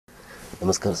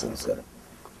നമസ്കാരം സർ. നമസ്കാരം.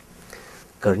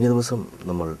 കഴിഞ്ഞ ദിവസം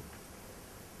നമ്മൾ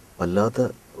വല്ലാത്ത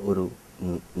ഒരു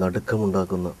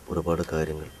നടുക്കമുണ്ടാക്കുന്ന ഒരുപാട്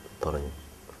കാര്യങ്ങൾ പറഞ്ഞു.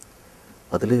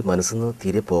 അതിൽ മനസ്സിൽ നിന്ന്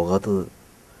തീരെ പോകാത്തത്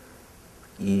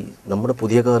ഈ നമ്മുടെ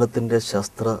പുതിയ കാലത്തിൻ്റെ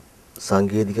ശാസ്ത്ര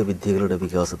സാങ്കേതിക വിദ്യകളുടെ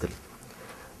വികാസത്തിൽ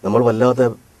നമ്മൾ വല്ലാതെ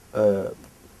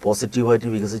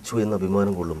പോസിറ്റീവായിട്ട് വികസിച്ചു എന്ന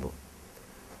അഭിമാനം കൊള്ളുമ്പോൾ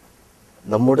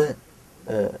നമ്മുടെ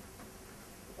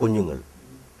കുഞ്ഞുങ്ങൾ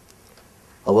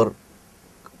അവർ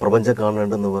പ്രപഞ്ചം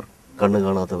കാണേണ്ടുന്നവർ കണ്ണ്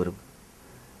കാണാത്തവരും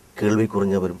കേൾവി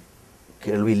കുറഞ്ഞവരും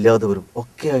കേൾവിയില്ലാത്തവരും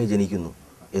ഒക്കെയായി ജനിക്കുന്നു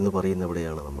എന്ന്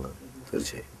പറയുന്നവിടെയാണ് നമ്മൾ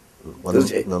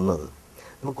തീർച്ചയായും നന്നത്.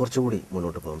 നമുക്ക് കുറച്ചുകൂടി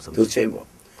മുന്നോട്ട് പോകാം. തീർച്ചയായും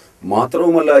പോകാം.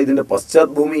 മാത്രവുമല്ല, ഇതിൻ്റെ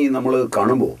പശ്ചാത്തലഭൂമി നമ്മൾ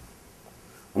കാണുമ്പോൾ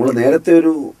നമ്മൾ നേരത്തെ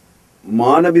ഒരു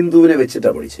മാനബിന്ദുവിനെ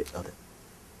വെച്ചിട്ടാണ് പഠിച്ചത്. അതെ,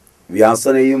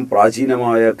 വ്യാസനെയും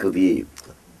പ്രാചീനമായ കൃതിയെയും.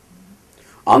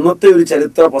 അന്നത്തെ ഒരു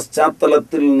ചരിത്ര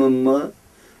പശ്ചാത്തലത്തിൽ നിന്ന്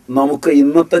നമുക്ക്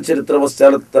ഇന്നത്തെ ചരിത്ര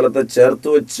പശ്ചാത്തലത്തെ ചേർത്ത്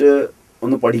വെച്ച്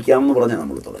ഒന്ന് പഠിക്കാമെന്ന് പറഞ്ഞാൽ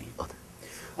നമ്മൾ തുടങ്ങി.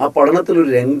 ആ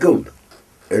പഠനത്തിലൊരു രംഗമുണ്ട്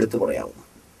എടുത്തു പറയാവുന്ന.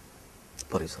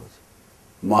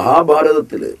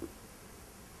 മഹാഭാരതത്തിൽ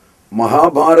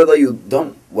മഹാഭാരത യുദ്ധം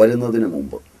വരുന്നതിന്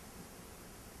മുമ്പ്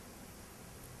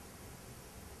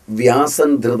വ്യാസൻ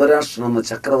ധൃതരാഷ്ട്രൻ എന്ന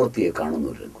ചക്രവർത്തിയെ കാണുന്ന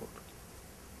ഒരു രംഗമുണ്ട്.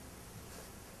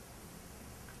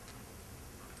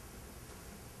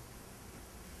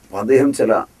 അദ്ദേഹം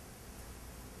ചില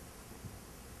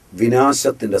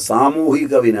വിനാശത്തിൻ്റെ,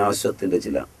 സാമൂഹിക വിനാശത്തിൻ്റെ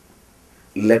ചില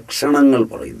ലക്ഷണങ്ങൾ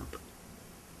പറയുന്നുണ്ട്.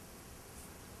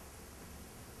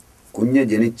 കുഞ്ഞ്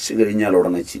ജനിച്ചു കഴിഞ്ഞാൽ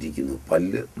ഉടനെ ചിരിക്കുന്നു,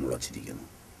 പല്ല് മുളച്ചിരിക്കുന്നു,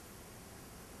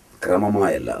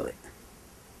 ക്രമമായല്ലാതെ.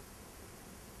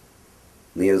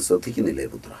 നീ അത് ശ്രദ്ധിക്കുന്നില്ലേ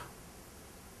പുത്ര?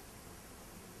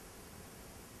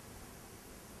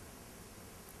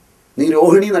 നീ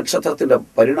രോഹിണി നക്ഷത്രത്തിൻ്റെ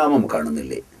പരിണാമം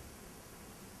കാണുന്നില്ലേ?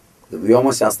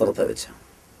 വ്യോമശാസ്ത്രത്തെ വെച്ച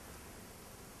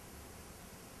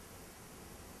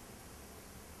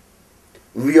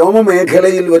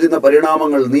വ്യോമമേഖലയിൽ വരുന്ന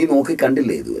പരിണാമങ്ങൾ നീ നോക്കി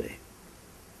കണ്ടില്ലേ ഇതുവരെ?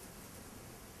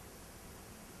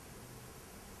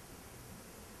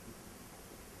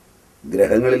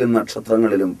 ഗ്രഹങ്ങളിലും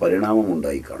നക്ഷത്രങ്ങളിലും പരിണാമം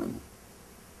ഉണ്ടായി കാണുന്നു.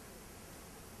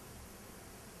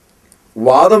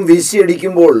 വാദം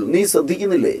വീശിയടിക്കുമ്പോൾ നീ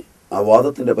ശ്രദ്ധിക്കുന്നില്ലേ ആ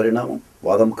വാദത്തിന്റെ പരിണാമം?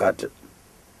 വാദം കാറ്റ്.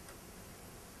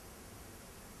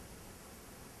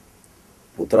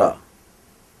 പുത്ര,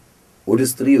 ഒരു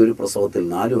സ്ത്രീ ഒരു പ്രസവത്തിൽ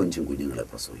 4-5 കുഞ്ഞുങ്ങളെ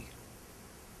പ്രസവിക്കുന്നു.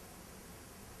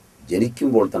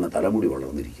 ജനിക്കുമ്പോൾ തന്നെ തലമുടി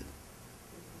വളർന്നിരിക്കുന്നു.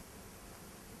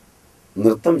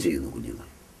 നൃത്തം ചെയ്യുന്നു കുഞ്ഞുങ്ങൾ.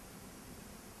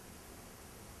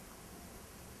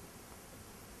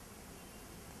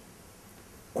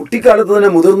 കുട്ടിക്കാലത്ത് തന്നെ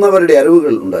മുതിർന്നവരുടെ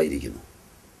അറിവുകൾ ഉണ്ടായിരിക്കുന്നു.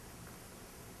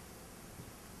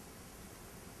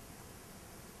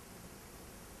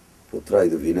 പുത്ര,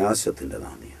 ഇത് വിനാശത്തിന്റെ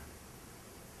നാന്ദിയാണ്.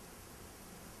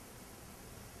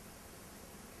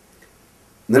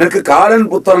 നിനക്ക് കാലൻ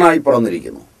പുത്രനായി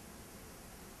പിറന്നിരിക്കുന്നു.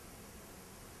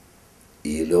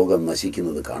 ഈ ലോകം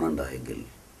നശിക്കുന്നത് കാണണ്ട എങ്കിൽ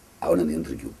അവനെ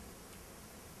നിയന്ത്രിക്കൂ.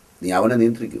 നീ അവനെ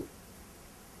നിയന്ത്രിക്കൂ.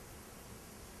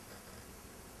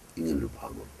 ഇങ്ങനൊരു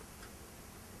ഭാഗമുണ്ട്.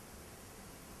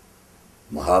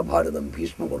 മഹാഭാരതം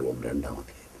ഭീഷ്മപർവം 2-ാം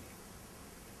അധ്യായം.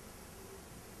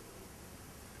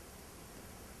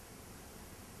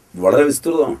 വളരെ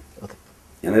വിസ്തൃതമാണ്.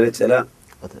 ഞാനതിലെ ചില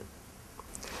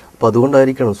അപ്പം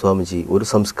അതുകൊണ്ടായിരിക്കണം സ്വാമിജി ഒരു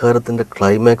സംസ്കാരത്തിൻ്റെ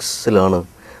ക്ലൈമാക്സിലാണ്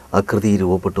ആ കൃതി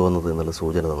രൂപപ്പെട്ടു വന്നത് എന്നുള്ള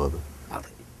സൂചന തന്നത്. അതെ,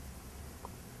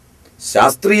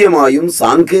 ശാസ്ത്രീയമായും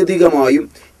സാങ്കേതികമായും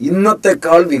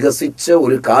ഇന്നത്തെക്കാൾ വികസിച്ച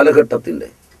ഒരു കാലഘട്ടത്തിൻ്റെ,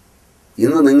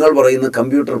 ഇന്ന് നിങ്ങൾ പറയുന്ന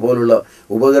കമ്പ്യൂട്ടർ പോലുള്ള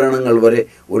ഉപകരണങ്ങൾ വരെ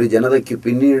ഒരു ജനതയ്ക്ക്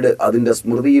പിന്നീട് അതിൻ്റെ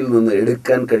സ്മൃതിയിൽ നിന്ന്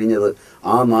എടുക്കാൻ കഴിഞ്ഞത്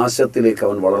ആ നാശത്തിലേക്ക്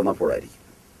അവൻ വളർന്നപ്പോഴായിരിക്കും.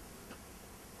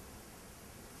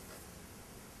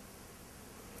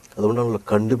 അതുകൊണ്ടാണല്ലോ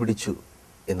കണ്ടുപിടിച്ചു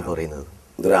എന്ന് പറയുന്നത്.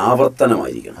 ഇതൊരു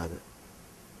ആവർത്തനമായിരിക്കണം.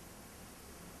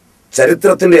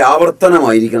 ചരിത്രത്തിന്റെ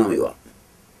ആവർത്തനമായിരിക്കണം ഇവ.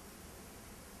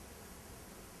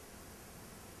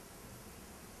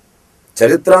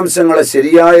 ചരിത്രാംശങ്ങളെ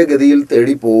ശരിയായ ഗതിയിൽ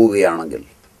തേടി പോവുകയാണെങ്കിൽ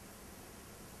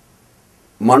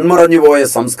മൺമറഞ്ഞുപോയ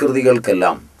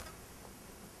സംസ്കൃതികൾക്കെല്ലാം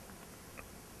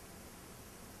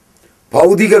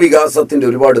ഭൗതിക വികാസത്തിന്റെ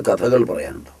ഒരുപാട് കഥകൾ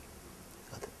പറയാനുണ്ട്.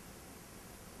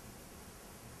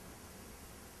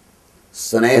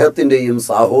 സ്നേഹത്തിൻ്റെയും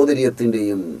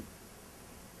സാഹോദര്യത്തിൻ്റെയും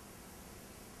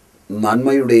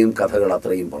നന്മയുടെയും കഥകൾ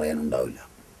അത്രയും പറയാനുണ്ടാവില്ല.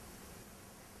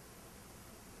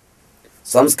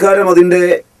 സംസ്കാരം അതിൻ്റെ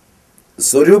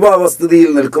സ്വരൂപാവസ്ഥിതിയിൽ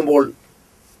നിൽക്കുമ്പോൾ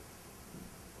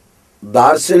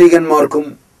ദാർശനികന്മാർക്കും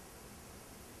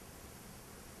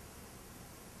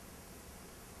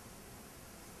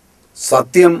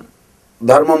സത്യം,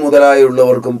 ധർമ്മം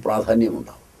മുതലായുള്ളവർക്കും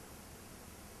പ്രാധാന്യമുണ്ടാവും.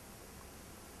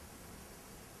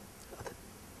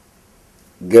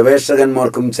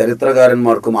 ഗവേഷകന്മാർക്കും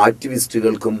ചരിത്രകാരന്മാർക്കും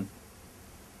ആക്ടിവിസ്റ്റുകൾക്കും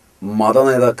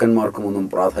മതനേതാക്കന്മാർക്കും ഒന്നും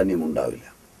പ്രാധാന്യമുണ്ടാവില്ല.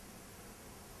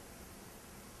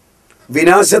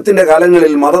 വിനാശത്തിൻ്റെ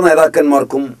കാലങ്ങളിൽ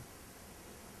മതനേതാക്കന്മാർക്കും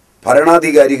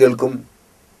ഭരണാധികാരികൾക്കും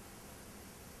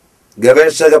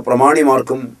ഗവേഷക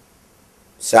പ്രമാണിമാർക്കും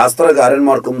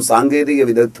ശാസ്ത്രകാരന്മാർക്കും സാങ്കേതിക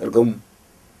വിദഗ്ധർക്കും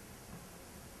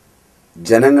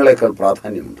ജനങ്ങളെക്കാൾ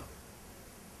പ്രാധാന്യമുണ്ട്.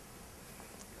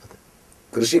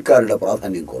 കൃഷിക്കാരുടെ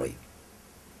പ്രാധാന്യം കുറയും.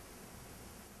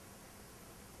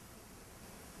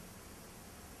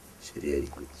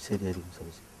 ശരിയായിരിക്കും.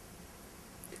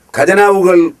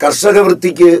 ഖജനാവുകൾ കർഷക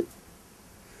വൃത്തിക്ക്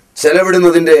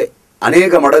ചെലവിടുന്നതിൻ്റെ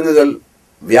അനേക മടങ്ങുകൾ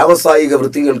വ്യാവസായിക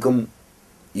വൃത്തികൾക്കും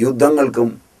യുദ്ധങ്ങൾക്കും,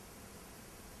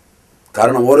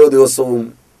 കാരണം ഓരോ ദിവസവും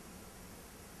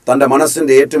തൻ്റെ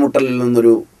മനസ്സിൻ്റെ ഏറ്റുമുട്ടലിൽ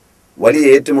നിന്നൊരു വലിയ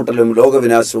ഏറ്റുമുട്ടലും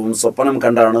ലോകവിനാശവും സ്വപ്നം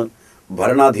കണ്ടാണ്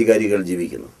ഭരണാധികാരികൾ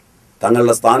ജീവിക്കുന്നത്.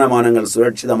 തങ്ങളുടെ സ്ഥാനമാനങ്ങൾ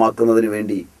സുരക്ഷിതമാക്കുന്നതിന്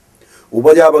വേണ്ടി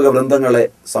ഉപജാപക വൃന്ദങ്ങളെ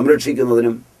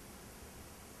സംരക്ഷിക്കുന്നതിനും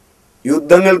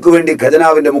യുദ്ധങ്ങൾക്ക് വേണ്ടി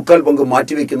ഖജനാവിൻ്റെ മുക്കാൽ പങ്കും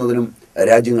മാറ്റിവെക്കുന്നതിനും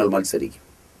രാജ്യങ്ങൾ മത്സരിക്കും.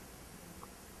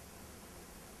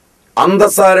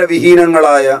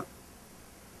 അന്തസാരവിഹീനങ്ങളായ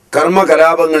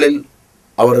കർമ്മകലാപങ്ങളിൽ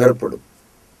അവർ ഏർപ്പെടും.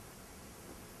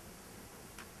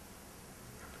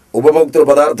 ഉപഭോക്തൃ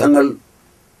പദാർത്ഥങ്ങൾ,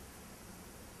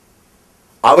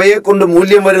 അവയെക്കൊണ്ട്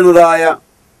മൂല്യം വരുന്നതായ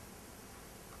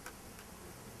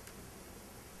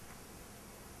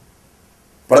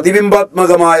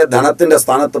പ്രതിബിംബാത്മകമായ ധനത്തിൻ്റെ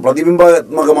സ്ഥാനത്ത്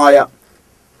പ്രതിബിംബാത്മകമായ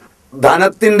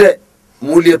ധനത്തിൻ്റെ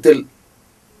മൂല്യത്തിൽ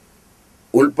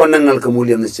ഉൽപ്പന്നങ്ങൾക്ക്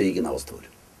മൂല്യം നിശ്ചയിക്കുന്ന അവസ്ഥ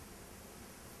വരും.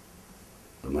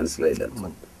 മനസ്സിലായില്ല?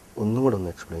 ഒന്നും കൂടെ ഒന്ന്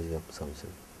എക്സ്പ്ലെയിൻ ചെയ്യാൻ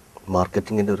ശ്രമിച്ചത്.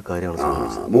 മാർക്കറ്റിങ്ങിൻ്റെ ഒരു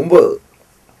കാര്യമാണ്. മുമ്പ്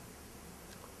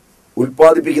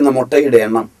ഉൽപ്പാദിപ്പിക്കുന്ന മുട്ടയുടെ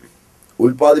എണ്ണം,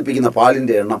 ഉൽപ്പാദിപ്പിക്കുന്ന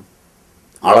പാലിൻ്റെ എണ്ണം,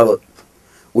 അളവ്,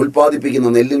 ഉൽപ്പാദിപ്പിക്കുന്ന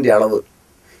നെല്ലിൻ്റെ അളവ്,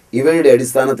 ഇവയുടെ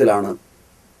അടിസ്ഥാനത്തിലാണ്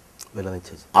വില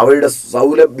നിശ്ചയിച്ചത്. അവയുടെ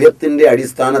സൗലഭ്യത്തിൻ്റെ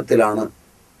അടിസ്ഥാനത്തിലാണ്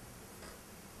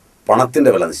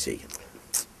പണത്തിൻ്റെ വില നിശ്ചയിക്കുന്നത്.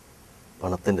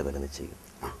 പണത്തിൻ്റെ വില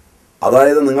നിശ്ചയിക്കുന്നത്.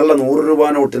 അതായത് നിങ്ങളുടെ 100 രൂപ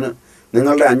നോട്ടിന്,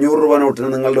 നിങ്ങളുടെ 500 രൂപ നോട്ടിന്,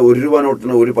 നിങ്ങളുടെ 1 രൂപ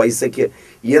നോട്ടിന്, ഒരു പൈസയ്ക്ക്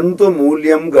എന്ത്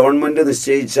മൂല്യം ഗവൺമെൻറ്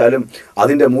നിശ്ചയിച്ചാലും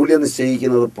അതിൻ്റെ മൂല്യം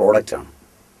നിശ്ചയിക്കുന്നത് പ്രോഡക്റ്റാണ്.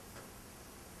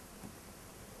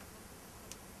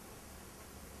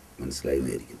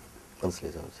 മനസ്സിലായിരിക്കുന്നു.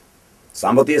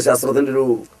 സാമ്പത്തിക ശാസ്ത്രത്തിൻ്റെ ഒരു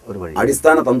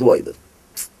അടിസ്ഥാന തന്തുവായത്.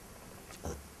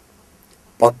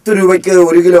 10 രൂപയ്ക്ക്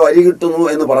 1 കിലോ അരി കിട്ടുന്നു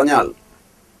എന്ന് പറഞ്ഞാൽ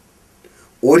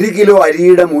 1 കിലോ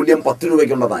അരിയുടെ മൂല്യം 10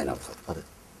 രൂപയ്ക്കുണ്ടെന്ന് അതിനർത്ഥം.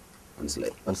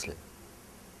 മനസ്സിലായി.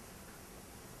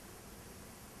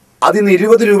 അതിന്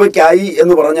 20 രൂപയ്ക്കായി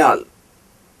എന്ന് പറഞ്ഞാൽ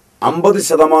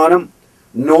 50%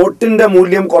 നോട്ടിന്റെ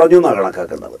മൂല്യം കുറഞ്ഞു എന്നാണ്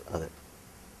കണക്കാക്കേണ്ടത്.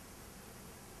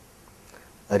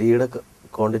 അരിയുടെ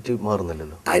ക്വാണ്ടിറ്റി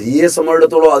മാറുന്നില്ലല്ലോ. അരിയെ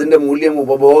സംബന്ധിച്ചിടത്തോളം അതിന്റെ മൂല്യം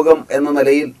ഉപഭോഗം എന്ന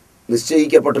നിലയിൽ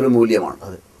നിശ്ചയിക്കപ്പെട്ടൊരു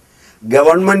മൂല്യമാണ്.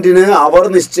 ഗവൺമെന്റിന് അവർ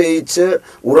നിശ്ചയിച്ച്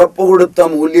ഉറപ്പുകൊടുത്ത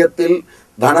മൂല്യത്തിൽ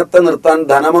ധനത്തെ നിർത്താൻ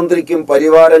ധനമന്ത്രിക്കും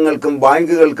പരിവാരങ്ങൾക്കും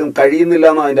ബാങ്കുകൾക്കും കഴിയുന്നില്ല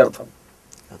എന്നാണ് അതിൻ്റെ അർത്ഥം.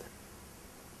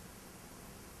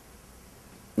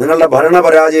 നിങ്ങളുടെ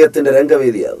ഭരണപരാജയത്തിന്റെ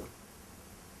രംഗവേദിയാണ്.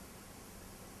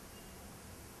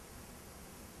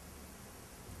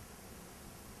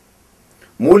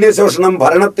 മൂല്യശോഷണം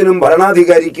ഭരണത്തിനും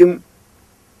ഭരണാധികാരിക്കും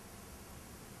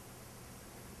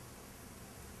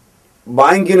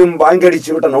ബാങ്കിനും ബാങ്ക്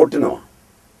അടിച്ചുവിട്ട നോട്ടിനോ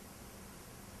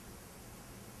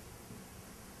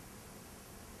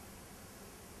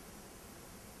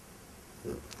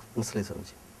മനസ്സിലായി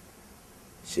സ്വാമിജി?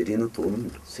 ശരിയെന്ന്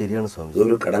തോന്നുന്നു. ശരിയാണ് സ്വാമിജി.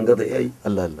 ഇതൊരു കടങ്കഥയായി.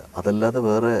 അല്ല, അതല്ലാതെ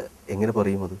വേറെ എങ്ങനെ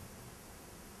പറയും അത്?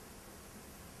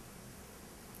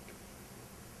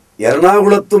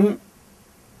 എറണാകുളത്തും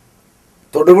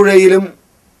തൊടുപുഴയിലും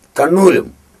കണ്ണൂരും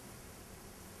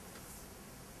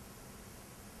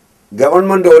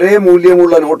ഗവൺമെന്റ് ഒരേ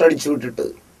മൂല്യമുള്ള നോട്ടടിച്ചു വിട്ടിട്ട്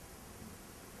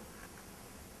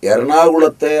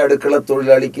എറണാകുളത്തെ അടുക്കള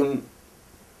തൊഴിലാളിക്കും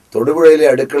തൊടുപുഴയിലെ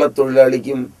അടുക്കള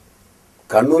തൊഴിലാളിക്കും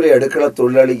കണ്ണൂരെ അടുക്കള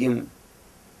തൊഴിലാളിക്കും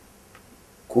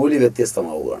കൂലി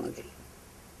വ്യത്യസ്തമാവുകയാണെങ്കിൽ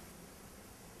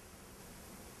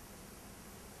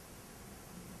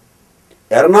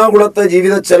എറണാകുളത്തെ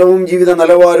ജീവിത ചെലവും ജീവിത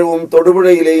നിലവാരവും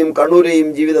തൊടുപുഴയിലെയും കണ്ണൂരെയും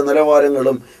ജീവിത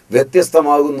നിലവാരങ്ങളും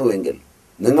വ്യത്യസ്തമാകുന്നുവെങ്കിൽ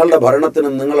നിങ്ങളുടെ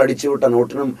ഭരണത്തിനും നിങ്ങൾ അടിച്ചുവിട്ട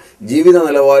നോട്ടിനും ജീവിത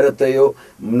നിലവാരത്തെയോ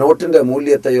നോട്ടിൻ്റെ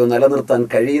മൂല്യത്തെയോ നിലനിർത്താൻ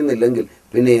കഴിയുന്നില്ലെങ്കിൽ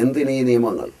പിന്നെ എന്തിനീ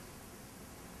നിയമങ്ങൾ?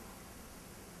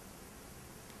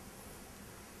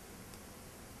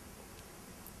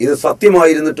 ഇത്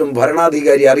സത്യമായിരുന്നിട്ടും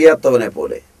ഭരണാധികാരി അറിയാത്തവനെ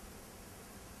പോലെ,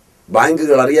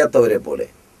 ബാങ്കുകൾ അറിയാത്തവരെ പോലെ,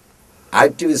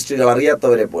 ആക്ടിവിസ്റ്റുകൾ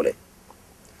അറിയാത്തവരെ പോലെ,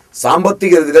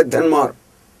 സാമ്പത്തിക വിദഗ്ധന്മാർ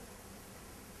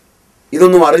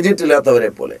ഇതൊന്നും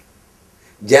അറിഞ്ഞിട്ടില്ലാത്തവരെ പോലെ,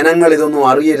 ജനങ്ങൾ ഇതൊന്നും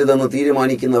അറിയരുതെന്ന്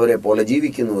തീരുമാനിക്കുന്നവരെ പോലെ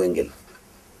ജീവിക്കുന്നുവെങ്കിൽ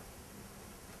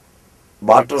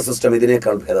ബാർട്ടർ സിസ്റ്റം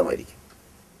ഇതിനേക്കാൾ ഭേദമായിരിക്കും.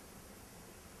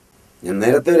 ഞാൻ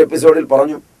നേരത്തെ ഒരു എപ്പിസോഡിൽ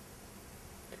പറഞ്ഞു,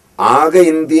 ആകെ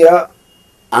ഇന്ത്യ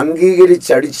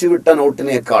അംഗീകരിച്ചടിച്ചുവിട്ട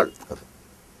നോട്ടിനേക്കാൾ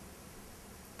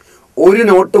ഒരു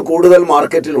നോട്ട് കൂടുതൽ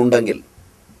മാർക്കറ്റിൽ ഉണ്ടെങ്കിൽ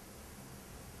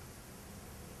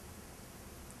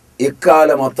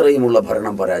ഇക്കാലം അത്രയുമുള്ള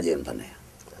ഭരണം പരാജയം തന്നെയാണ്.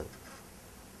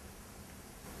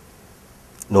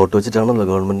 നോട്ട് വെച്ചിട്ടാണല്ലോ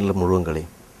ഗവൺമെന്റിലെ മുഴുവൻ കളി.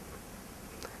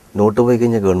 നോട്ട് പോയി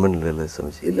കഴിഞ്ഞാൽ ഗവൺമെന്റിലല്ലേ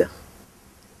സംശയം ഇല്ല.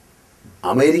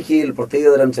 അമേരിക്കയിൽ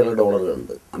പ്രത്യേകതരം ചില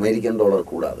ഡോളറുകളുണ്ട്, അമേരിക്കൻ ഡോളർ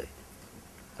കൂടാതെ.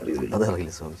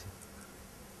 അതറിയില്ല സ്വാമിജി.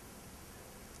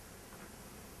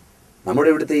 നമ്മുടെ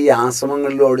ഇവിടുത്തെ ഈ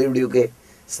ആശ്രമങ്ങളിലും അവിടെ ഇവിടെയൊക്കെ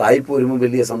സായിപ്പ് വരുമ്പോൾ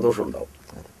വലിയ സന്തോഷം ഉണ്ടാവും.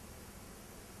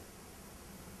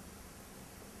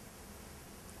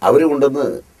 അവർ കൊണ്ടുവന്ന്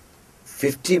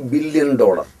 $50 ബില്യൺ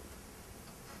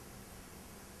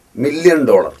മില്യൺ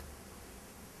ഡോളർ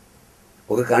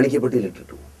ഒക്കെ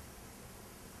കാണിക്കപ്പെട്ടിട്ടിട്ടു.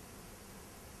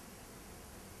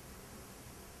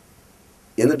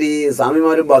 എന്നിട്ട് ഈ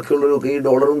സ്വാമിമാരും ബാക്കിയുള്ളവരും ഒക്കെ ഈ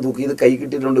ഡോളറും തൂക്കി ഇത് കൈ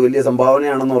കിട്ടിയിട്ടുണ്ട്, വലിയ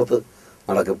സംഭാവനയാണെന്ന് ഓർത്ത്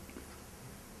നടക്കും.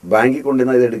 ബാങ്കിൽ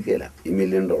കൊണ്ടുവന്നാൽ ഇത് എടുക്കുകയില്ല, ഈ $1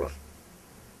 മില്യൺ.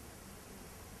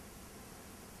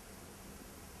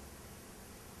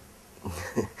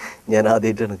 ഞാൻ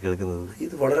ആദ്യമായിട്ടാണ് കേൾക്കുന്നത്.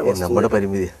 ഇത് വളരെ നമ്മുടെ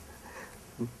പരിമിതി.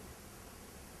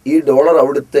 ഈ ഡോളർ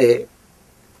അവിടുത്തെ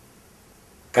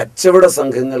കച്ചവട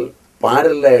സംഘങ്ങൾ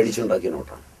പാരലായി അടിച്ചുണ്ടാക്കിയ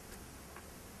നോട്ടാണ്.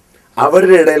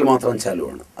 അവരുടെ ഇടയിൽ മാത്രം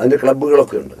ചാലുവാണ്. അതിൻ്റെ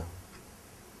ക്ലബ്ബുകളൊക്കെ ഉണ്ട്.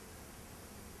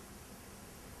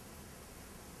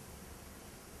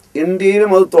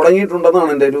 ഇന്ത്യയിലും അത്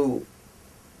തുടങ്ങിയിട്ടുണ്ടെന്നാണ് എൻ്റെ ഒരു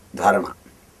ധാരണ.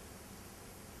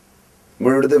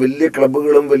 നമ്മളിവിടുത്തെ വലിയ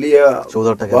ക്ലബ്ബുകളും വലിയ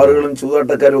ബാറുകളും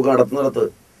ചൂതാട്ടക്കാരും ഒക്കെ നടത്തുന്നിടത്ത്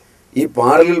ഈ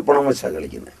പാരലിൽ പണം വെച്ചാണ്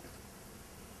കളിക്കുന്നത്.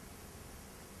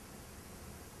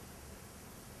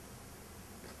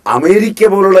 അമേരിക്ക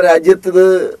പോലുള്ള രാജ്യത്ത് ഇത്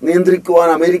നിയന്ത്രിക്കുവാൻ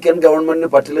അമേരിക്കൻ ഗവൺമെന്റിന്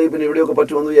പറ്റില്ല. പിന്നെ ഇവിടെയൊക്കെ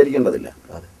പറ്റുമെന്ന് വിചാരിക്കേണ്ടതില്ല.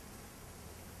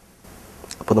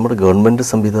 അപ്പോൾ നമ്മുടെ ഗവൺമെന്റ്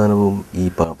സംവിധാനവും ഈ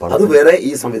അത് വേറെ,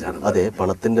 ഈ സംവിധാനം അതെ,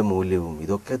 പണത്തിന്റെ മൂല്യവും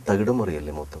ഇതൊക്കെ തകിടം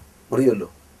മറിയല്ലേ മൊത്തം. അറിയുമല്ലോ.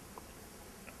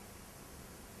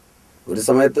 ഒരു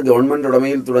സമയത്ത് ഗവൺമെന്റ്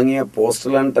ഉടമയിൽ തുടങ്ങിയ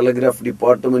പോസ്റ്റൽ ആൻഡ് ടെലഗ്രാഫ്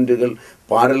ഡിപ്പാർട്ട്മെന്റുകൾ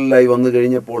പാരലായി വന്നു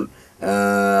കഴിഞ്ഞപ്പോൾ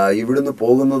ഇവിടുന്ന്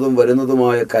പോകുന്നതും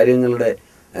വരുന്നതുമായ കാര്യങ്ങളുടെ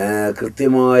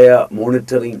കൃത്യമായ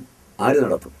മോണിറ്ററിങ് ആര്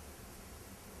നടത്തും?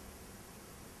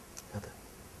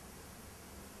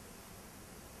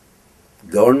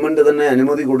 ഗവൺമെന്റ് തന്നെ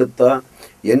അനുമതി കൊടുത്ത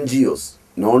NGOs,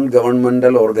 നോൺ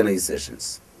ഗവൺമെന്റൽ ഓർഗനൈസേഷൻസ്.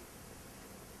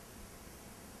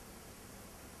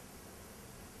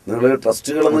 നിങ്ങൾ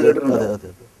ട്രസ്റ്റുകളെന്ന്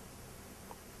കേട്ടിട്ടുണ്ടോ?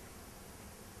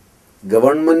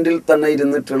 ഗവൺമെന്റിൽ തന്നെ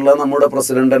ഇരുന്നിട്ടുള്ള നമ്മുടെ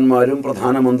പ്രസിഡന്റന്മാരും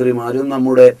പ്രധാനമന്ത്രിമാരും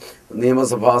നമ്മുടെ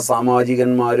നിയമസഭാ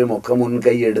സാമാജികന്മാരും ഒക്കെ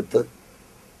മുൻകൈ എടുത്ത്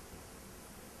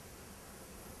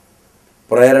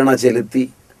പ്രേരണ ചെലുത്തി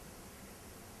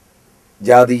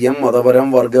ജാതീയം, മതപരം,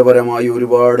 വർഗപരമായി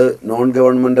ഒരുപാട് നോൺ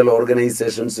ഗവൺമെന്റൽ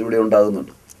ഓർഗനൈസേഷൻസ് ഇവിടെ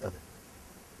ഉണ്ടാകുന്നുണ്ട്.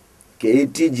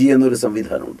 KTG എന്നൊരു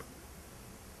സംവിധാനമുണ്ട്,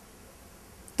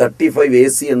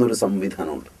 35AC എന്നൊരു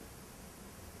സംവിധാനമുണ്ട്.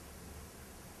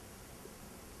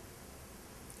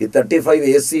 ഈ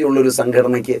 35AC ഉള്ളൊരു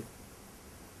സംഘടനയ്ക്ക്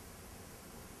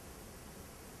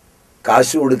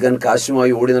കാശ് കൊടുക്കാൻ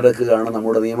കാശുമായി ഓടി നടക്കുകയാണ്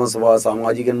നമ്മുടെ നിയമസഭാ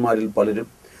സാമാജികന്മാരിൽ പലരും,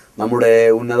 നമ്മുടെ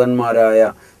ഉന്നതന്മാരായ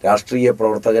രാഷ്ട്രീയ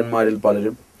പ്രവർത്തകന്മാരിൽ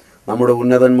പലരും, നമ്മുടെ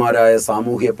ഉന്നതന്മാരായ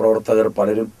സാമൂഹ്യ പ്രവർത്തകർ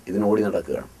പലരും ഇതിനോടി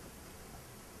നടക്കുകയാണ്.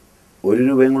 1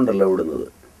 രൂപയും കൊണ്ടല്ല ഓടുന്നത്,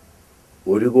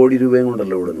 1 കോടി രൂപയും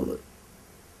കൊണ്ടല്ല ഓടുന്നത്,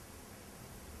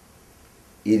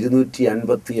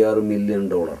 $256 മില്യൺ,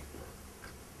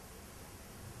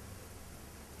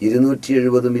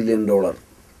 $270 മില്യൺ.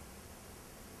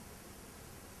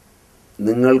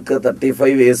 നിങ്ങൾക്ക്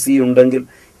 35AC ഉണ്ടെങ്കിൽ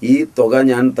ഈ തുക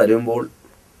ഞാൻ തരുമ്പോൾ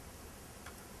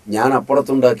ഞാൻ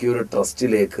അപ്പുറത്തുണ്ടാക്കിയ ഒരു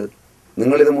ട്രസ്റ്റിലേക്ക്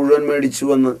നിങ്ങളിത് മുഴുവൻ മേടിച്ചു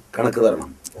എന്ന് കണക്ക് തരണം.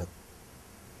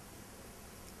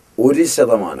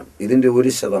 1%, ഇതിൻ്റെ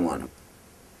 1%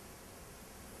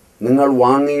 നിങ്ങൾ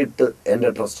വാങ്ങിയിട്ട് എൻ്റെ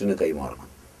ട്രസ്റ്റിന് കൈമാറണം.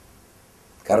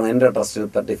 കാരണം എൻ്റെ ട്രസ്റ്റിന്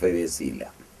 35AC ഇല്ല.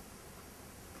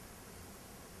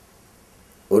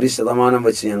 1%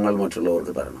 വെച്ച് ഞങ്ങൾ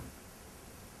മറ്റുള്ളവർക്ക് തരണം.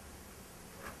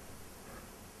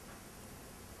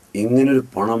 ഇങ്ങനൊരു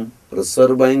പണം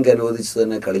റിസർവ് ബാങ്ക് അനുവദിച്ച്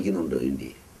തന്നെ കളിക്കുന്നുണ്ട്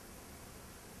ഇന്ത്യയിൽ.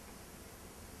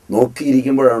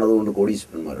 നോക്കിയിരിക്കുമ്പോഴാണ് അതുകൊണ്ട്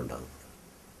കോടീശ്വരന്മാരുണ്ടാകുന്നത്.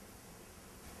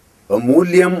 അപ്പം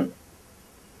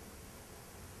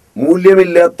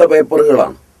മൂല്യമില്ലാത്ത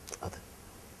പേപ്പറുകളാണ്.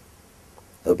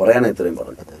 അത് പറയാനാ ഇത്രയും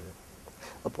പറഞ്ഞത്.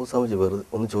 അപ്പോൾ സ്വാമിജി വെറുതെ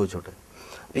ഒന്ന് ചോദിച്ചോട്ടെ,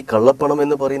 ഈ കള്ളപ്പണം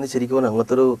എന്ന് പറയുന്നത് ശരിക്കും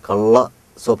അങ്ങനത്തെ ഒരു കള്ള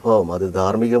സ്വഭാവം, അത്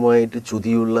ധാർമ്മികമായിട്ട്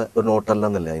ചുതിയുള്ള ഒരു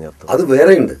നോട്ടല്ലെന്നല്ല അതിനർത്ഥം? അത്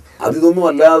വേറെയുണ്ട്. അതിതൊന്നും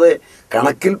അല്ലാതെ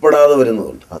കണക്കിൽപ്പെടാതെ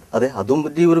വരുന്നതുണ്ട്. അതെ, അതും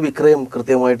ഈ ഒരു വിക്രയം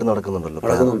കൃത്യമായിട്ട് നടക്കുന്നുണ്ടല്ലോ,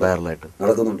 പാരലായിട്ട്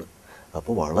നടക്കുന്നുണ്ട്.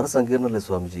 അപ്പോൾ വളരെ സങ്കീർണമല്ലേ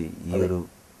സ്വാമിജി ഈ ഒരു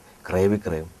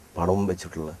ക്രയവിക്രയം? പണവും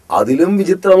വെച്ചിട്ടുള്ള. അതിലും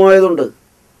വിചിത്രമായതുണ്ട്.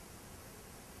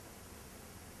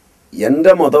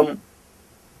 എൻ്റെ മതം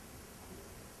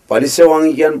പലിശ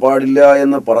വാങ്ങിക്കാൻ പാടില്ല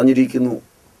എന്ന് പറഞ്ഞിരിക്കുന്നു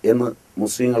എന്ന്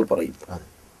മുസ്ലിങ്ങൾ പറയും.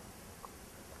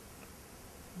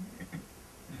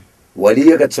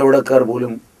 വലിയ കച്ചവടക്കാർ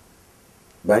പോലും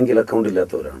ബാങ്കിൽ അക്കൗണ്ട്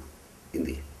ഇല്ലാത്തവരാണ്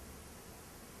ഇന്ത്യയിൽ.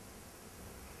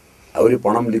 അവർ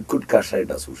പണം ലിക്വിഡ്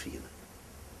കാഷായിട്ടാണ് സൂക്ഷിക്കുന്നത്.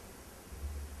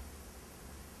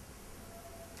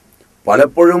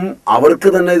 പലപ്പോഴും അവർക്ക്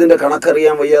തന്നെ ഇതിൻ്റെ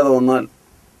കണക്കറിയാൻ വയ്യാതെ വന്നാൽ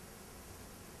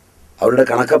അവരുടെ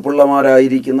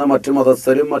കണക്കപ്പിള്ളമാരായിരിക്കുന്ന മറ്റു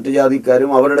മതസ്ഥരും മറ്റു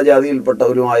ജാതിക്കാരും അവരുടെ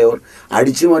ജാതിയിൽപ്പെട്ടവരുമായവർ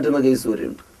അടിച്ചു മാറ്റുന്ന കേസ്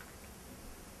വരെയുണ്ട്.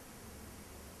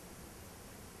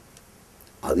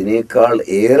 അതിനേക്കാൾ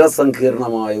ഏറെ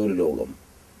സങ്കീർണമായ ഒരു ലോകം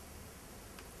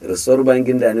റിസർവ്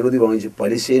ബാങ്കിൻ്റെ അനുമതി വാങ്ങിച്ച്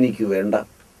പലിശ എനിക്ക് വേണ്ട,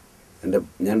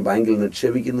 ഞാൻ ബാങ്കിൽ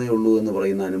നിക്ഷേപിക്കുന്നേ ഉള്ളൂ എന്ന്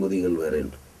പറയുന്ന അനുമതികൾ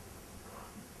വേറെയുണ്ട്.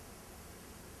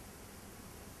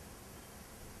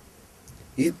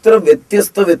 ഇത്ര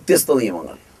വ്യത്യസ്ത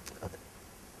നിയമങ്ങൾ.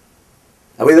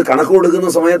 അപ്പോൾ ഇത് കണക്ക് കൊടുക്കുന്ന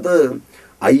സമയത്ത്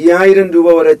 5000 രൂപ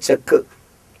വരെ ചെക്ക്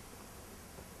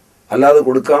അല്ലാതെ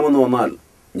കൊടുക്കാമെന്ന് വന്നാൽ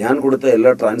ഞാൻ കൊടുത്ത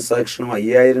എല്ലാ ട്രാൻസാക്ഷനും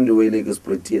 5000 രൂപയിലേക്ക്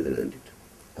സ്പ്ലിറ്റ് ചെയ്ത് വേണ്ടിയിട്ട്.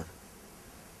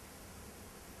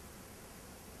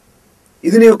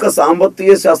 ഇതിനെയൊക്കെ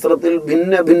സാമ്പത്തിക ശാസ്ത്രത്തിൽ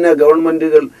ഭിന്ന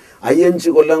ഗവൺമെൻറ്റുകൾ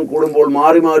 5 കൊല്ലം കൂടുമ്പോൾ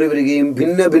മാറി വരികയും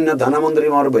ഭിന്ന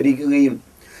ധനമന്ത്രിമാർ ഭരിക്കുകയും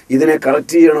ഇതിനെ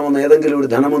കറക്റ്റ് ചെയ്യണമെന്ന് ഏതെങ്കിലും ഒരു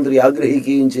ധനമന്ത്രി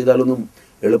ആഗ്രഹിക്കുകയും ചെയ്താലൊന്നും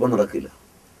എളുപ്പം നടക്കില്ല.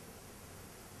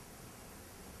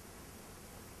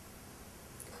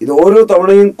 ഇത് ഓരോ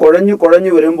തവണയും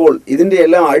കുഴഞ്ഞു വരുമ്പോൾ ഇതിൻ്റെ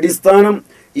എല്ലാം അടിസ്ഥാനം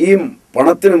ഈ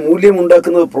പണത്തിന്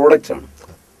മൂല്യമുണ്ടാക്കുന്നത് പ്രോഡക്റ്റാണ്.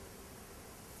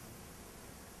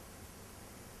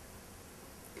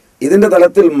 ഇതിൻ്റെ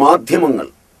തലത്തിൽ മാധ്യമങ്ങൾ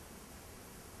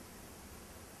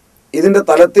ഇതിൻ്റെ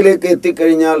തലത്തിലേക്ക്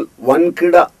എത്തിക്കഴിഞ്ഞാൽ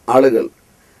വൻകിട ആളുകൾ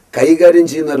കൈകാര്യം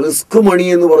ചെയ്യുന്ന റിസ്ക് മണി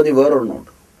എന്ന് പറഞ്ഞ്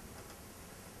വേറൊരെണ്ണമുണ്ട്.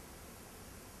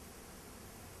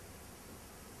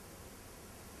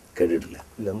 കേട്ടിട്ടില്ല?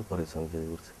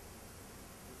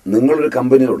 നിങ്ങളൊരു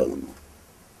കമ്പനി തുടങ്ങുന്നു,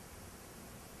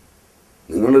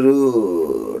 നിങ്ങളൊരു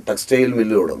ടെക്സ്റ്റൈൽ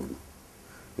മില്ല് തുടങ്ങുന്നു,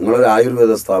 നിങ്ങളൊരു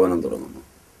ആയുർവേദ സ്ഥാപനം തുടങ്ങുന്നു,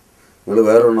 നിങ്ങൾ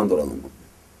വേറൊരെണ്ണം തുടങ്ങുന്നു.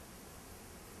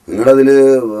 നിങ്ങളതിൽ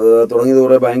തുടങ്ങിയത്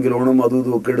കുറേ ബാങ്ക് ലോണും അതും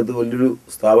ഇതുമൊക്കെ എടുത്ത് വലിയൊരു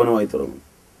സ്ഥാപനമായി തുടങ്ങും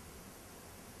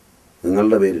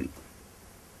നിങ്ങളുടെ പേരിൽ.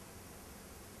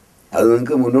 അത്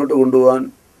നിങ്ങൾക്ക് മുന്നോട്ട് കൊണ്ടുപോകാൻ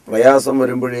പ്രയാസം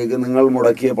വരുമ്പോഴേക്ക് നിങ്ങൾ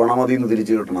മുടക്കിയ പണം അതിൽ നിന്ന്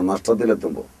തിരിച്ചു കിട്ടണം.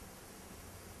 നഷ്ടത്തിലെത്തുമ്പോൾ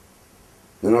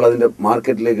നിങ്ങളതിൻ്റെ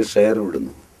മാർക്കറ്റിലേക്ക് ഷെയർ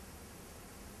വിടുന്നു.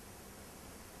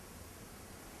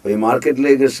 അപ്പോൾ ഈ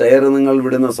മാർക്കറ്റിലേക്ക് ഷെയർ നിങ്ങൾ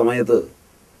വിടുന്ന സമയത്ത്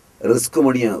റിസ്ക്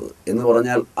മണിയാത് എന്ന്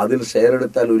പറഞ്ഞാൽ അതിൽ ഷെയർ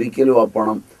എടുത്താൽ ഒരിക്കലും ആ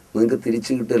പണം നിങ്ങൾക്ക്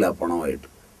തിരിച്ചു കിട്ടില്ല. ആ പണമായിട്ട്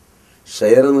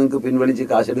ഷെയർ നിങ്ങൾക്ക് പിൻവലിച്ച്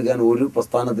കാശെടുക്കാൻ ഒരു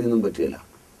പ്രസ്ഥാനത്തിൽ നിന്നും പറ്റില്ല.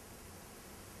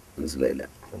 മനസ്സിലായില്ല?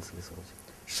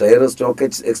 ഷെയർ സ്റ്റോക്ക്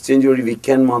എക്സ്ചേഞ്ച് വഴി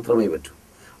വിൽക്കാൻ മാത്രമേ പറ്റൂ.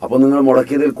 അപ്പോൾ നിങ്ങൾ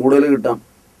മുടക്കിയതിൽ കൂടുതൽ കിട്ടാം,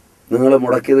 നിങ്ങൾ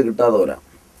മുടക്കിയത് കിട്ടാതെ വരാം.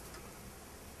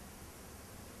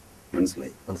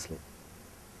 മനസ്സിലായി?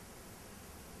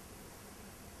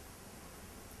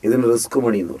 ഇതിന് റിസ്ക്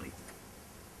മണി എന്ന് പറയും.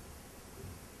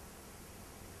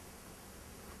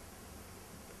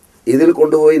 ഇതിൽ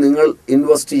കൊണ്ടുപോയി നിങ്ങൾ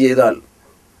ഇൻവെസ്റ്റ് ചെയ്താൽ,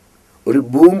 ഒരു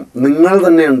ബൂം നിങ്ങൾ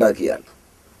തന്നെ ഉണ്ടാക്കിയാൽ,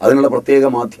 അതിനുള്ള പ്രത്യേക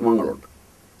മാധ്യമങ്ങളുണ്ട്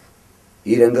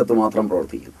ഈ രംഗത്ത് മാത്രം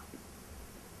പ്രവർത്തിക്കുന്ന.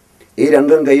 ഈ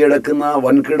രംഗം കൈയടക്കുന്ന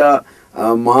വൻകിട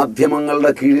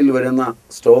മാധ്യമങ്ങളുടെ കീഴിൽ വരുന്ന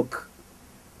സ്റ്റോക്ക്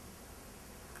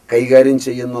കൈകാര്യം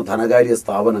ചെയ്യുന്ന ധനകാര്യ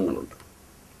സ്ഥാപനങ്ങളുണ്ട്.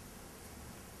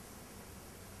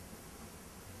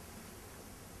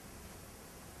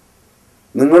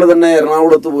 നിങ്ങൾ തന്നെ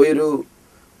എറണാകുളത്ത് പോയൊരു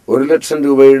 1,00,000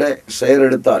 രൂപയുടെ ഷെയർ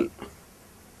എടുത്താൽ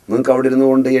നിങ്ങൾക്ക് അവിടെ ഇരുന്നു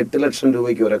കൊണ്ട് 8 ലക്ഷം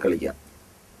രൂപയ്ക്ക് വരെ കളിക്കാം.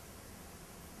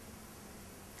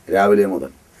 രാവിലെ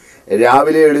മുതൽ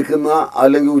രാവിലെ എടുക്കുന്ന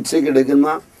അല്ലെങ്കിൽ ഉച്ചയ്ക്ക് എടുക്കുന്ന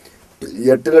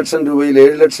 8 ലക്ഷം രൂപയിൽ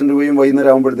 7 ലക്ഷം രൂപയും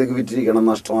വൈകുന്നേരം ആകുമ്പോഴത്തേക്ക് വിറ്റിരിക്കണം,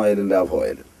 നഷ്ടമായാലും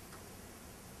ലാഭമായാലും.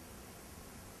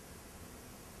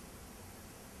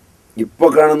 ഇപ്പോൾ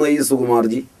കാണുന്ന ഈ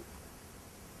സുകുമാർജി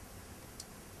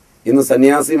ഇന്ന്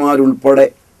സന്യാസിമാരുൾപ്പെടെ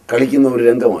കളിക്കുന്ന ഒരു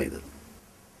രംഗമായത്.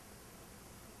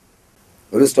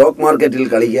 ഒരു സ്റ്റോക്ക് മാർക്കറ്റിൽ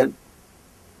കളിക്കാൻ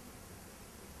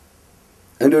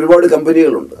അതിൻ്റെ ഒരുപാട്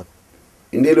കമ്പനികളുണ്ട്.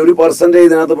 ഇന്ത്യയിൽ 1%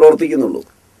 ഇതിനകത്ത് പ്രവർത്തിക്കുന്നുള്ളൂ,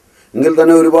 എങ്കിൽ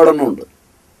തന്നെ ഒരുപാടെണ്ണമുണ്ട്.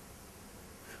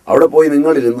 അവിടെ പോയി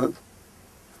നിങ്ങളിരുന്ന്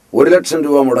 1 ലക്ഷം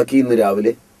രൂപ മുടക്കി ഇന്ന്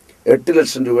രാവിലെ 8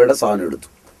 ലക്ഷം രൂപയുടെ സാധനം എടുത്തു.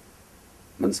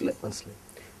 മനസ്സിലായി?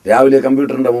 രാവിലെ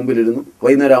കമ്പ്യൂട്ടറിൻ്റെ മുമ്പിലിരുന്നു,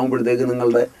 വൈകുന്നേരം ആകുമ്പോഴത്തേക്ക്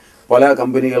നിങ്ങളുടെ പല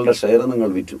കമ്പനികളുടെ ഷെയർ നിങ്ങൾ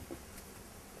വിറ്റു.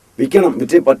 വിൽക്കണം,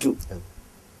 വിറ്റേ പറ്റൂ.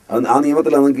 ആ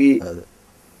നിയമത്തിലാണ് നിങ്ങൾക്ക് ഈ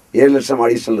 7 ലക്ഷം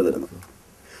അഡീഷണൽ തരുന്നത്.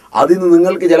 അതിൽ നിന്ന്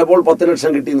നിങ്ങൾക്ക് ചിലപ്പോൾ 10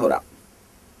 ലക്ഷം കിട്ടിയെന്ന് വരാം.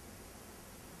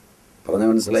 പറഞ്ഞ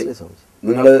മനസ്സിലായി?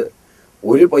 നിങ്ങൾ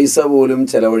ഒരു പൈസ പോലും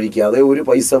ചെലവഴിക്കാതെ, ഒരു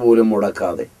പൈസ പോലും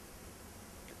മുടക്കാതെ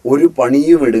ഒരു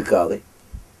പണിയും എടുക്കാതെ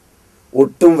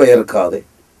ഒട്ടും വയർക്കാതെ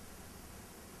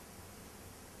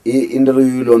ഈ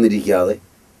ഇൻ്റർവ്യൂവിൽ വന്നിരിക്കാതെ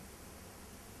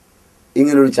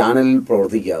ഇങ്ങനൊരു ചാനലിൽ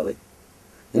പ്രവർത്തിക്കാതെ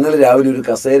നിങ്ങൾ രാവിലെ ഒരു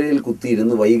കസേരയിൽ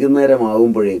കുത്തിയിരുന്ന്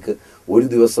വൈകുന്നേരമാകുമ്പോഴേക്ക് ഒരു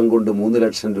ദിവസം കൊണ്ട് 3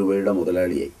 ലക്ഷം രൂപയുടെ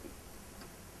മുതലാളിയായി.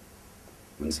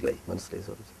 മനസ്സിലായി?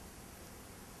 സ്വാമിജി.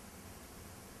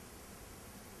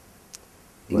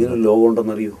 ഇങ്ങനൊരു ലോകം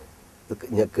ഉണ്ടെന്നറിയോ?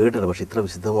 ഞാൻ കേട്ടില്ല, പക്ഷെ ഇത്ര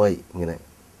വിശദമായി ഇങ്ങനെ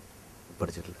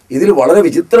പഠിച്ചിട്ടില്ല. ഇതിൽ വളരെ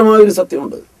വിചിത്രമായൊരു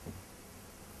സത്യമുണ്ട്.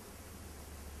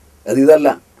 അതിതല്ല,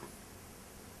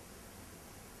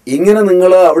 ഇങ്ങനെ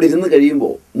നിങ്ങൾ അവിടെ ഇരുന്ന്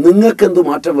കഴിയുമ്പോൾ നിങ്ങൾക്കെന്ത്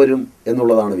മാറ്റം വരും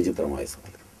എന്നുള്ളതാണ് വിചിത്രമായ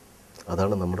സത്യം.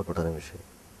 അതാണ് നമ്മുടെ പഠന വിഷയം,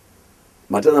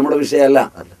 മറ്റേ നമ്മുടെ വിഷയമല്ല.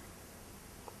 അല്ല.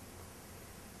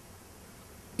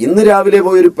 ഇന്ന് രാവിലെ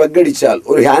പോയി ഒരു പെഗടിച്ചാൽ,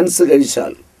 ഒരു ഹാൻസ്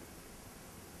കഴിച്ചാൽ,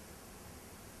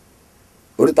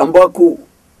 ഒരു തമ്പാക്കു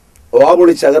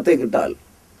വാപൊളിച്ചകത്തേക്കിട്ടാൽ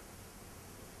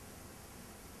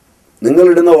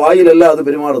നിങ്ങളിടുന്ന വായിലല്ല അത്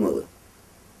പെരുമാറുന്നത്.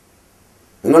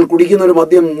 നിങ്ങൾ കുടിക്കുന്ന ഒരു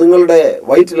മദ്യം നിങ്ങളുടെ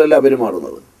വയറ്റിലല്ല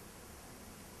പെരുമാറുന്നത്.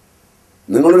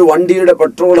 നിങ്ങളൊരു വണ്ടിയുടെ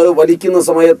പെട്രോള് വലിക്കുന്ന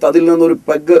സമയത്ത് അതിൽ നിന്നൊരു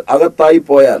പെഗ് അകത്തായി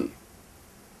പോയാൽ,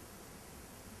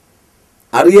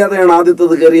 അറിയാതെയാണ്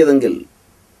ആദ്യത്തത് കയറിയതെങ്കിൽ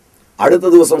അടുത്ത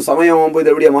ദിവസം സമയമാകുമ്പോൾ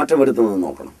ഇതെവിടെയാണ് മാറ്റം വരുത്തുന്നതെന്ന്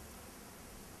നോക്കണം.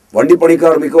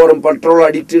 വണ്ടിപ്പണിക്കാർ മിക്കവാറും പെട്രോൾ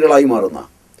അഡിക്റ്റുകളായി മാറുന്ന,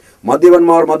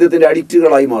 മദ്യപന്മാർ മദ്യത്തിൻ്റെ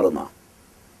അഡിക്റ്റുകളായി മാറുന്ന,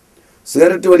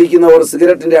 സിഗരറ്റ് വലിക്കുന്നവർ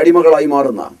സിഗരറ്റിൻ്റെ അടിമകളായി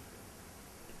മാറുന്ന,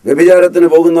 വ്യഭിചാരത്തിന്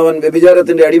പോകുന്നവൻ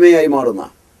വ്യഭിചാരത്തിൻ്റെ അടിമയായി മാറുന്ന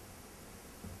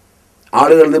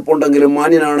ആളുകൾ നിപ്പുണ്ടെങ്കിലും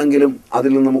മാന്യനാണെങ്കിലും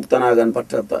അതിൽ നിന്ന് മുക്തനാകാൻ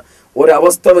പറ്റാത്ത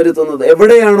ഒരവസ്ഥ വരുത്തുന്നത്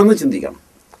എവിടെയാണെന്ന് ചിന്തിക്കണം.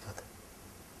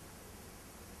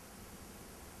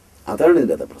 അതാണ്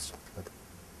ഇതിൻ്റെ പ്രശ്നം.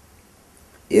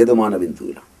 ഏത്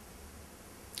മാനബിന്ദുവിലാണ്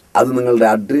അത് നിങ്ങളുടെ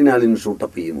അഡ്രിനാലിൻ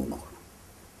ഷൂട്ടപ്പ് ചെയ്യുമോ നോക്കണം.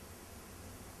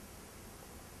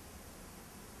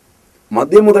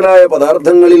 മദ്യം മുതലായ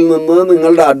പദാർത്ഥങ്ങളിൽ നിന്ന്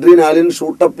നിങ്ങളുടെ അഡ്രിനാലിൻ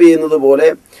ഷൂട്ടപ്പ് ചെയ്യുന്നത് പോലെ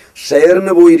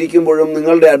ഷെയറിന് പോയിരിക്കുമ്പോഴും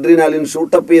നിങ്ങളുടെ അഡ്രിനാലിൻ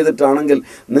ഷൂട്ടപ്പ് ചെയ്തിട്ടാണെങ്കിൽ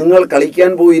നിങ്ങൾ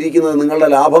കളിക്കാൻ പോയിരിക്കുന്നത് നിങ്ങളുടെ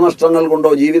ലാഭനഷ്ടങ്ങൾ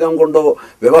കൊണ്ടോ ജീവിതം കൊണ്ടോ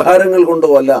വ്യവഹാരങ്ങൾ കൊണ്ടോ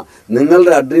അല്ല,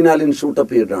 നിങ്ങളുടെ അഡ്രിനാലിൻ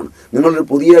ഷൂട്ടപ്പ് ചെയ്തിട്ടാണ്. നിങ്ങളൊരു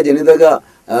പുതിയ ജനിതക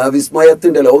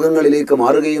വിസ്മയത്തിൻ്റെ ലോകങ്ങളിലേക്ക്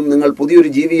മാറുകയും നിങ്ങൾ പുതിയൊരു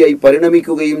ജീവിയായി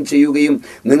പരിണമിക്കുകയും ചെയ്യുകയും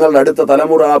നിങ്ങളുടെ അടുത്ത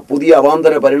തലമുറ പുതിയ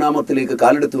അവാന്തര പരിണാമത്തിലേക്ക്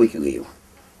കാലെടുത്ത് വയ്ക്കുകയും